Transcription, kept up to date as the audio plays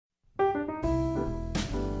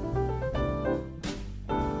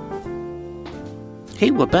Hey,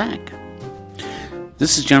 we're back.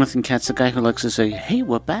 This is Jonathan Katz, the guy who likes to say, hey,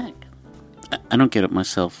 we're back. I don't get it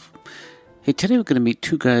myself. Hey, today we're going to meet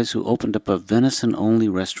two guys who opened up a venison-only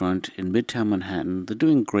restaurant in Midtown Manhattan. They're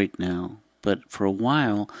doing great now, but for a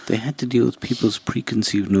while, they had to deal with people's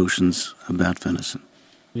preconceived notions about venison.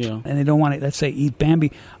 Yeah. And they don't want to, let's say, eat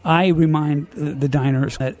Bambi. I remind the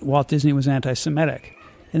diners that Walt Disney was anti-Semitic,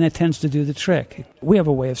 and that tends to do the trick. We have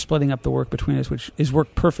a way of splitting up the work between us, which has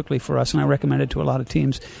worked perfectly for us, and I recommend it to a lot of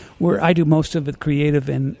teams, where I do most of the creative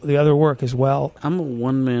and the other work as well. I'm a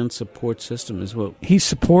one-man support system is what... He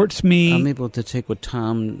supports me. I'm able to take what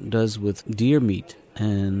Tom does with deer meat.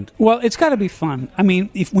 Well, it's got to be fun. I mean,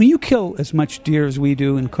 when you kill as much deer as we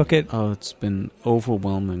do and cook it... Oh, it's been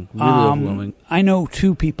overwhelming, really overwhelming. I know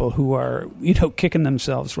two people who are, kicking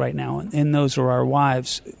themselves right now, and those are our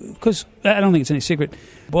wives. Because I don't think it's any secret.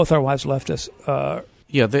 Both our wives left us.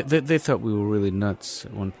 Yeah, they thought we were really nuts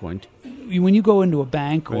at one point. When you go into a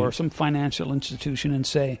bank or some financial institution and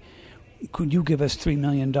say, could you give us $3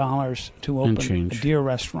 million to open a deer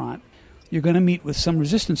restaurant? You're going to meet with some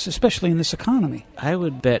resistance, especially in this economy. I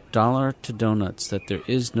would bet dollar to donuts that there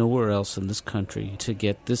is nowhere else in this country to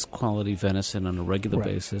get this quality venison on a regular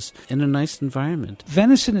basis in a nice environment.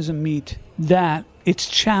 Venison is a meat that it's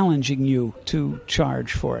challenging you to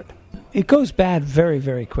charge for it. It goes bad very,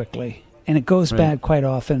 very quickly, and it goes bad quite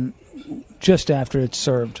often just after it's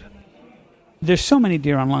served. There's so many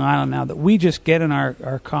deer on Long Island now that we just get in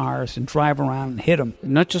our cars and drive around and hit them.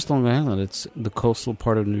 Not just Long Island, it's the coastal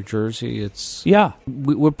part of New Jersey. Yeah.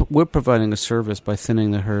 We're providing a service by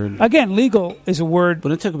thinning the herd. Again, legal is a word.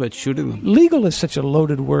 When I talk about shooting them. Legal is such a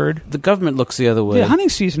loaded word. The government looks the other way. The hunting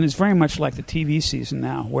season is very much like the TV season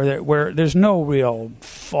now, where there's no real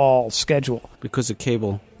fall schedule. Because of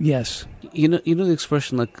cable. Yes. You know the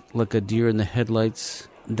expression like a deer in the headlights?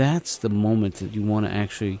 That's the moment that you want to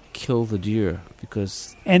actually kill the deer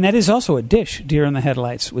because... And that is also a dish, deer in the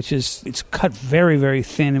headlights, which is, it's cut very, very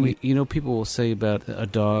thin. And people will say about a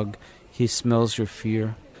dog, he smells your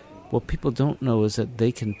fear. What people don't know is that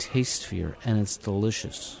they can taste fear, and it's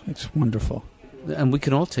delicious. It's wonderful. And we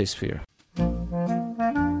can all taste fear.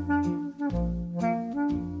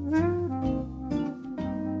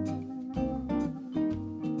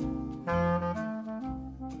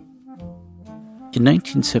 In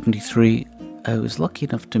 1973, I was lucky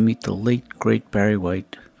enough to meet the late, great Barry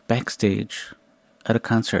White backstage at a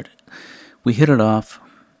concert. We hit it off.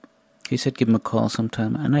 He said give him a call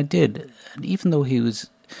sometime, and I did. And even though he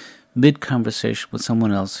was mid-conversation with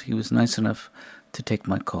someone else, he was nice enough to take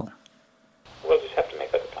my call. We'll just have to make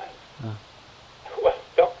other plans. Well,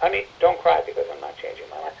 don't cry because I'm not changing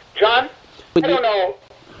my mind. John, I don't know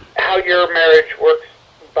how your marriage works,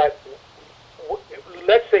 but...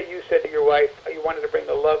 Let's say you said to your wife you wanted to bring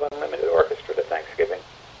the Love Unlimited Orchestra to Thanksgiving.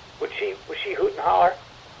 Would she hoot and holler?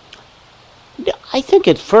 Yeah, I think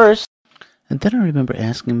at first. And then I remember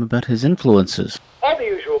asking him about his influences. All the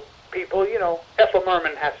usual people, Ethel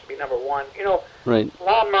Merman has to be number one. Right.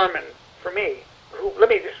 La Merman, for me, who, let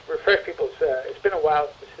me just refresh people's, it's been a while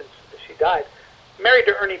since she died, married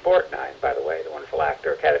to Ernie Borgnine, by the way, the wonderful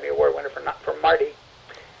actor, Academy Award winner for Marty.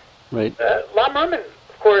 Right. La Merman,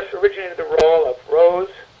 of course, originated the role of Rose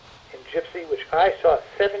in Gypsy, which I saw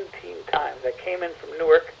 17 times. I came in from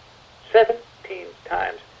Newark 17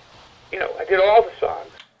 times. I did all the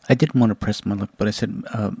songs. I didn't want to press my luck, but I said,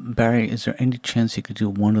 Barry, is there any chance you could do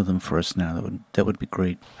one of them for us now? That would be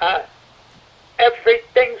great.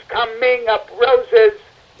 Everything's coming up roses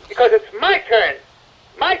because it's my turn.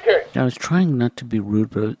 My turn. I was trying not to be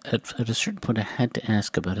rude, but at a certain point I had to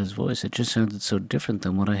ask about his voice. It just sounded so different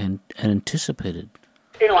than what I had anticipated.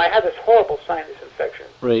 I had this horrible sinus infection.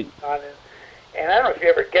 Right. And I don't know if you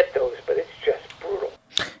ever get those, but it's just brutal.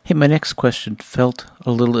 Hey, my next question felt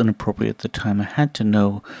a little inappropriate at the time. I had to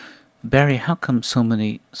know, Barry, how come so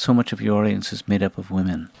much of your audience is made up of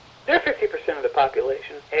women? They're 50% of the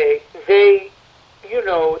population.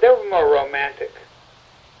 They're more romantic.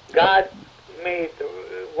 God made the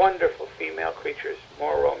wonderful female creatures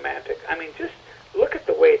more romantic. I mean, just look at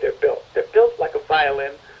the way they're built. They're built like a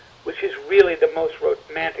violin, which is really the most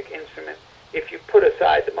romantic instrument if you put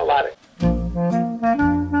aside the melodic.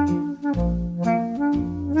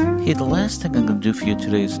 Hey, the last thing I'm going to do for you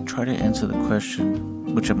today is try to answer the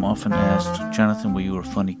question, which I'm often asked, Jonathan, were you a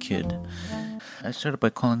funny kid? I started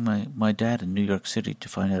by calling my dad in New York City to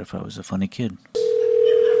find out if I was a funny kid.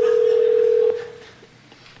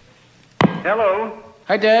 Hello.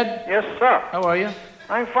 Hi, Dad. Yes, sir. How are you?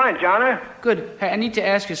 I'm fine, Johnny. Good. Hey, I need to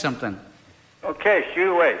ask you something. Okay,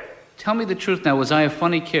 shoot away. Tell me the truth now. Was I a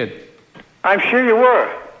funny kid? I'm sure you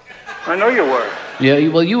were. I know you were. Yeah,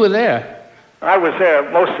 well, you were there. I was there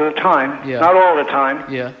most of the time, Yeah. not all the time.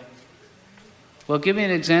 Yeah. Well, give me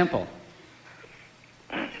an example.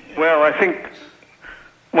 Well, I think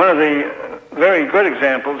one of the very good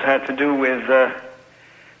examples had to do with the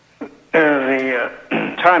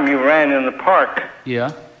time you ran in the park.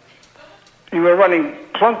 Yeah. You were running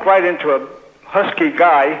plunk right into a husky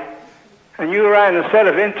guy, and you ran, instead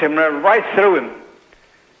of into him, ran right through him.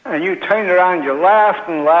 And you turned around, you laughed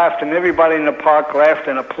and laughed, and everybody in the park laughed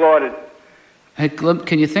and applauded. Hey,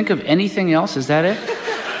 can you think of anything else? Is that it?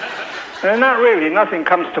 Not really. Nothing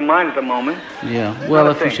comes to mind at the moment. Yeah. Well, Not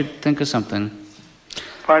a if you thing. should think of something.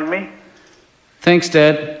 Pardon me? Thanks,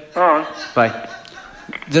 Dad. Oh, Bye.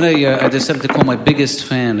 Then I decided to call my biggest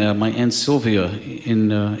fan, my Aunt Sylvia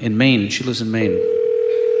in Maine. She lives in Maine.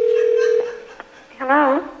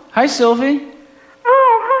 Hello? Hi, Sylvie.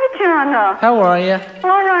 Oh, hi, Jana. How are you?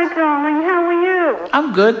 All right, darling. How are you?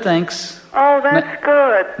 I'm good, thanks. Oh, that's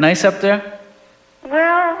good. Nice up there?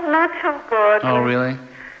 Well, not so good. Oh, really?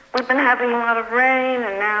 We've been having a lot of rain,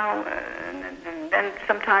 and now, and then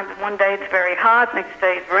sometimes one day it's very hot, next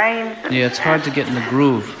day it rains. Yeah, it's hard to get in the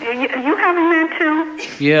groove. You having that too?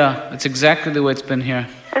 Yeah, it's exactly the way it's been here.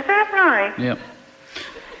 Is that right? Yep.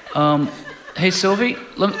 Hey, Sylvie,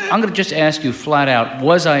 I'm going to just ask you flat out,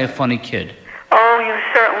 was I a funny kid? Oh, you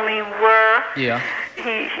certainly were. Yeah.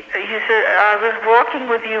 He said, I was walking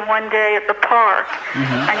with you one day at the park,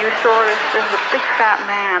 and you saw this big fat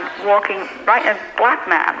man walking, a black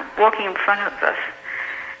man walking in front of us,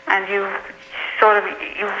 and you sort of...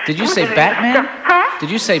 Did you say Batman? Huh? Did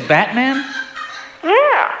you say Batman?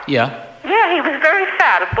 Yeah. Yeah. Yeah, he was very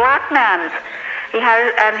fat, a black man.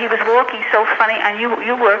 And he was walking so funny, and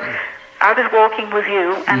you were... I was walking with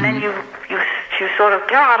you, and then you sort of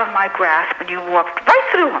got out of my grasp, and you walked right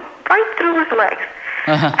through him, right through his legs.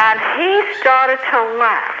 And he started to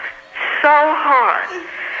laugh so hard.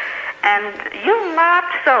 And you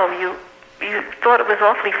laughed so, you thought it was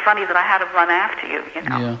awfully funny that I had to run after you, you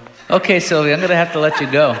know. Yeah. Okay, Sylvie, I'm going to have to let you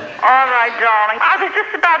go. All right, darling. I was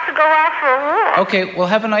just about to go out for a walk. Okay, well,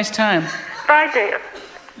 have a nice time. Bye, dear.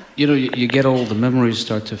 You know, you get old, the memories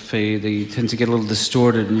start to fade. They tend to get a little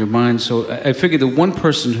distorted in your mind. So I figured the one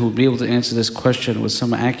person who would be able to answer this question with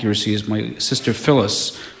some accuracy is my sister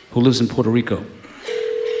Phyllis, who lives in Puerto Rico.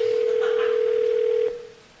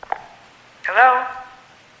 Hello?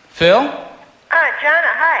 Phil? Jana,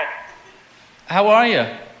 hi. How are you?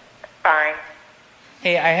 Fine.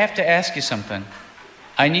 Hey, I have to ask you something.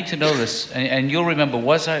 I need to know this, and you'll remember,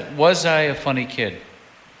 was I a funny kid?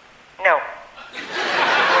 No. You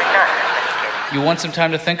were not a funny kid. You want some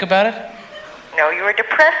time to think about it? No, you were a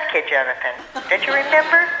depressed kid, Jonathan. Don't you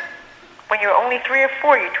remember? When you were only 3 or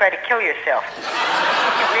 4, you tried to kill yourself. You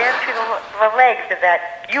ran through the legs of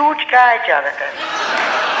that huge guy, Jonathan.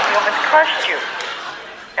 He almost crushed you.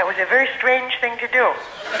 That was a very strange thing to do.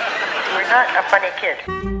 You were not a funny kid.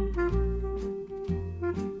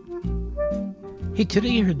 Hey, today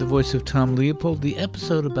you heard the voice of Tom Leopold. The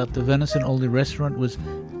episode about the Venison-Only Restaurant was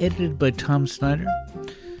edited by Tom Snyder.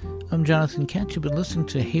 I'm Jonathan Katz. You've been listening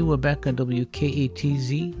to Hey, We're Back on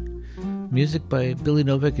WKATZ. Music by Billy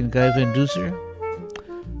Novick and Guy Van Duser.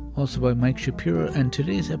 Also by Mike Shapiro. And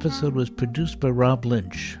today's episode was produced by Rob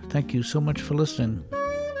Lynch. Thank you so much for listening.